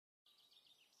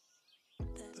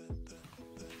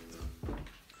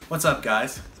What's up,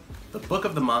 guys? The book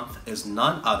of the month is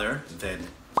none other than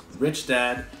Rich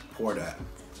Dad, Poor Dad.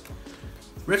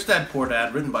 Rich Dad, Poor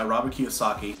Dad, written by Robert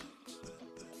Kiyosaki,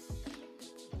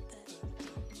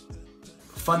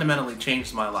 fundamentally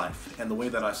changed my life and the way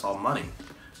that I saw money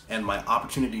and my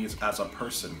opportunities as a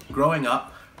person. Growing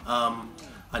up,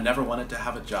 I never wanted to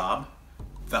have a job.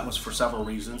 That was for several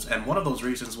reasons, and one of those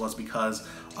reasons was because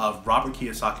of Robert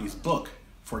Kiyosaki's book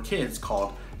for kids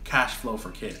called Cash Flow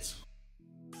for Kids.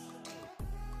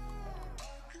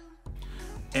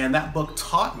 And that book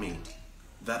taught me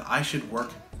that I should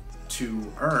work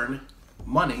to earn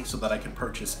money so that I can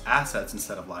purchase assets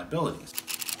instead of liabilities.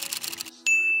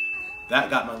 That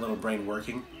got my little brain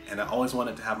working, and I always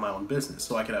wanted to have my own business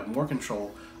so I could have more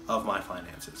control of my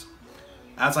finances.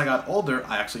 As I got older,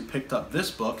 I actually picked up this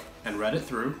book and read it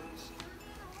through,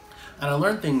 and I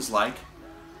learned things like,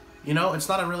 it's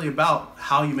not really about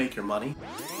how you make your money,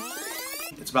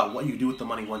 it's about what you do with the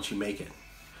money once you make it.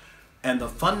 And the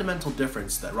fundamental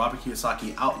difference that Robert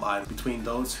Kiyosaki outlined between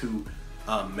those who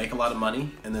make a lot of money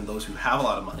and then those who have a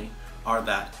lot of money are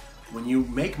that when you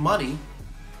make money,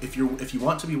 if you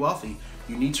want to be wealthy,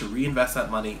 you need to reinvest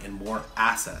that money in more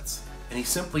assets. And he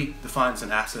simply defines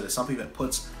an asset as something that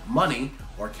puts money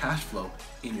or cash flow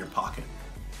in your pocket.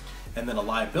 And then a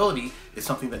liability is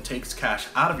something that takes cash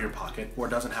out of your pocket or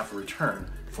doesn't have a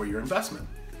return for your investment.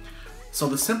 So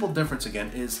the simple difference again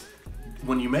is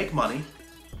when you make money,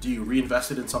 do you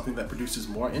reinvest it in something that produces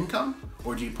more income,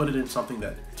 or do you put it in something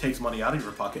that takes money out of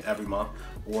your pocket every month,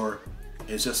 or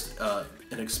is just an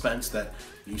expense that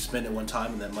you spend at one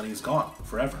time and that money is gone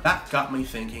forever? That got me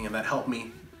thinking, and that helped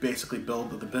me basically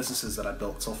build the businesses that I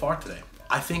built so far today.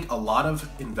 I think a lot of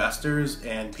investors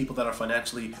and people that are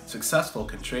financially successful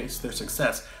can trace their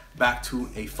success back to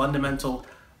a fundamental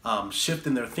shift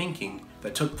in their thinking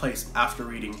that took place after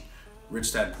reading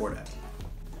Rich Dad, Poor Dad.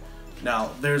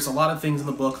 Now, there's a lot of things in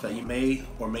the book that you may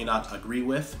or may not agree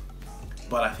with,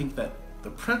 but I think that the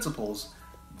principles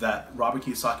that Robert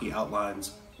Kiyosaki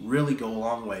outlines really go a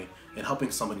long way in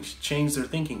helping somebody change their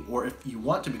thinking, or if you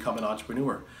want to become an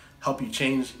entrepreneur, help you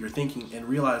change your thinking and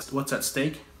realize what's at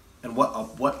stake and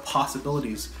what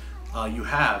possibilities you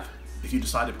have if you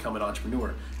decide to become an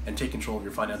entrepreneur and take control of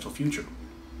your financial future.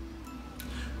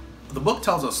 The book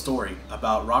tells a story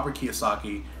about Robert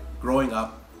Kiyosaki growing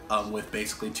up with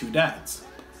basically two dads.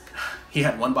 He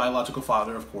had one biological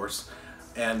father, of course,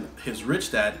 and his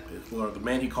rich dad, or the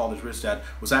man he called his rich dad,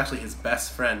 was actually his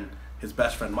best friend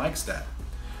Mike's dad.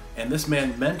 And this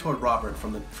man mentored Robert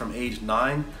from age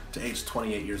 9 to age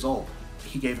 28 years old.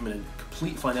 He gave him a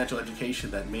complete financial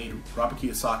education that made Robert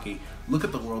Kiyosaki look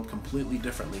at the world completely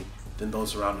differently than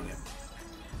those surrounding him.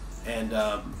 And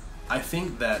I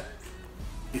think that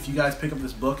if you guys pick up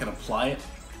this book and apply it,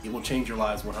 it will change your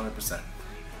lives 100%.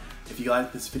 If you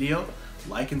like this video,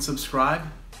 like and subscribe,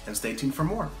 and stay tuned for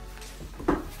more.